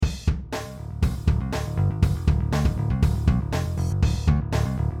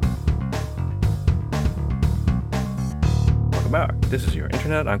This is your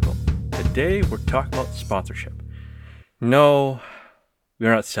internet uncle. Today we're talking about sponsorship. No,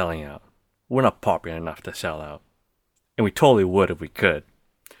 we're not selling out. We're not popular enough to sell out. And we totally would if we could.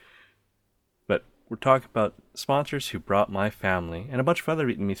 But we're talking about sponsors who brought my family and a bunch of other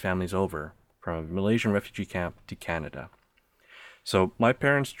Vietnamese families over from a Malaysian refugee camp to Canada. So my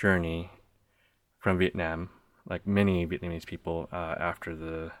parents' journey from Vietnam, like many Vietnamese people after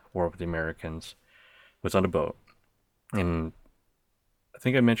the war with the Americans, was on a boat. And I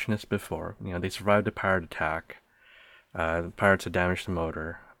think I mentioned this before. They survived a pirate attack. The pirates had damaged the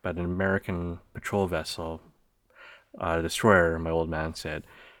motor, but an American patrol vessel, a destroyer, my old man said,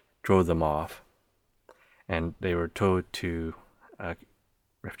 drove them off. And they were towed to a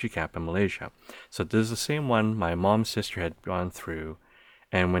refugee camp in Malaysia. So this is the same one my mom's sister had gone through.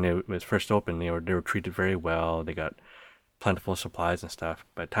 And when it was first opened, they were treated very well. They got plentiful supplies and stuff.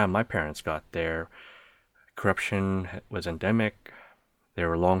 By the time my parents got there, corruption was endemic. There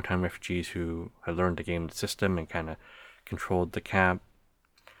were long-time refugees who had learned to game the system and kind of controlled the camp.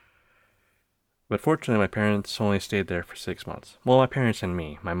 But fortunately, my parents only stayed there for 6 months. Well, my parents and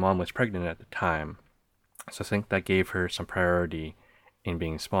me. My mom was pregnant at the time, so I think that gave her some priority in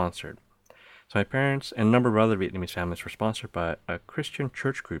being sponsored. So my parents and a number of other Vietnamese families were sponsored by a Christian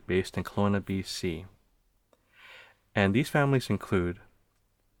church group based in Kelowna, BC. And these families include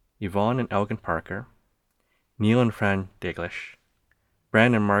Yvonne and Elgin Parker, Neil and Fran Daglish,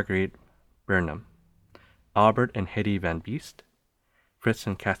 Bran and Marguerite Burnham, Albert and Hetty Van Beest, Fritz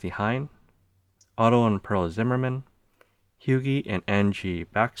and Kathy Hine, Otto and Pearl Zimmerman, Hughie and Angie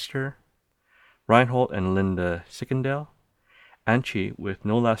Baxter, Reinhold and Linda Sickendale, Anchi with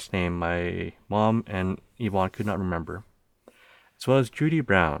no last name my mom and Yvonne could not remember, as well as Judy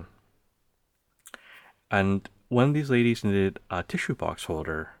Brown. And one of these ladies needed a tissue box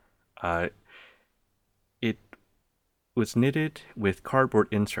holder. It was knitted with cardboard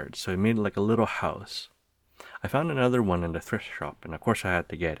inserts, so it made like a little house. I found another one in the thrift shop, and of course I had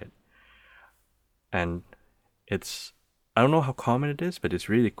to get it. And I don't know how common it is, but it's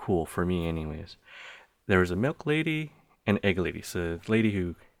really cool for me anyways. There was a milk lady and egg lady. So the lady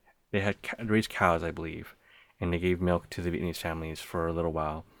who, they had raised cows, I believe, and they gave milk to the Vietnamese families for a little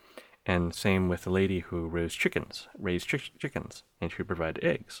while. And same with the lady who raised chickens, and she provided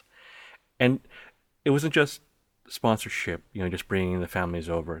eggs. And it wasn't just sponsorship, just bringing the families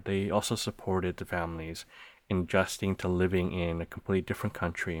over. They also supported the families in adjusting to living in a completely different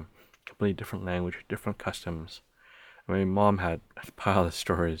country, completely different language, different customs. My mom had a pile of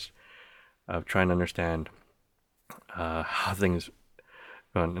stories of trying to understand how things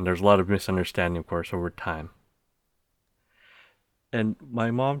go, and there's a lot of misunderstanding, of course, over time. And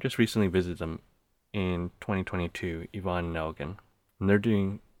my mom just recently visited them in 2022, Yvonne and Elgin, and they're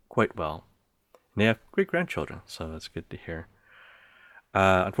doing quite well. And they have great grandchildren, so that's good to hear.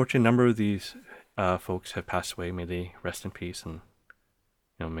 Unfortunately, a number of these folks have passed away. May they rest in peace, and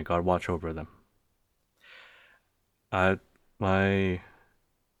may God watch over them. My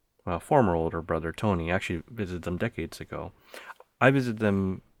former older brother Tony actually visited them decades ago. I visited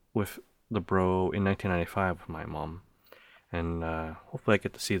them with the bro in 1995 with my mom, and hopefully I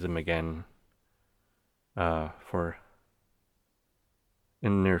get to see them again for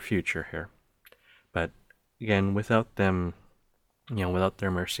in the near future here. But again, without them, without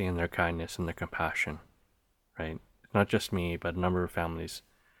their mercy and their kindness and their compassion, right? Not just me, but a number of families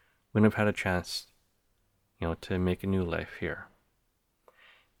wouldn't have had a chance, to make a new life here.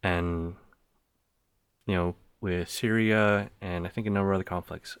 And, with Syria and I think a number of other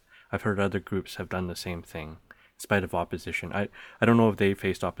conflicts, I've heard other groups have done the same thing, in spite of opposition. I don't know if they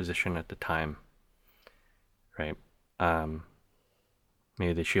faced opposition at the time, right?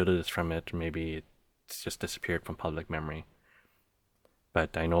 Maybe they shielded us from it, or maybe it's just disappeared from public memory.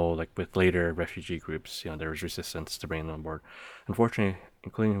 But I know, like with later refugee groups, there was resistance to bringing them on board. Unfortunately,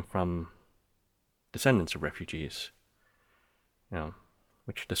 including from descendants of refugees,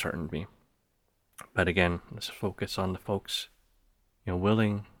 which disheartened me. But again, let's focus on the folks,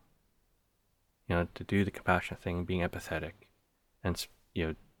 willing, to do the compassionate thing, being empathetic, and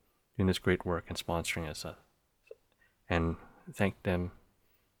doing this great work and sponsoring us, and thank them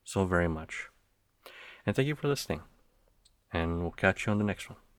so very much. And thank you for listening. And we'll catch you on the next one.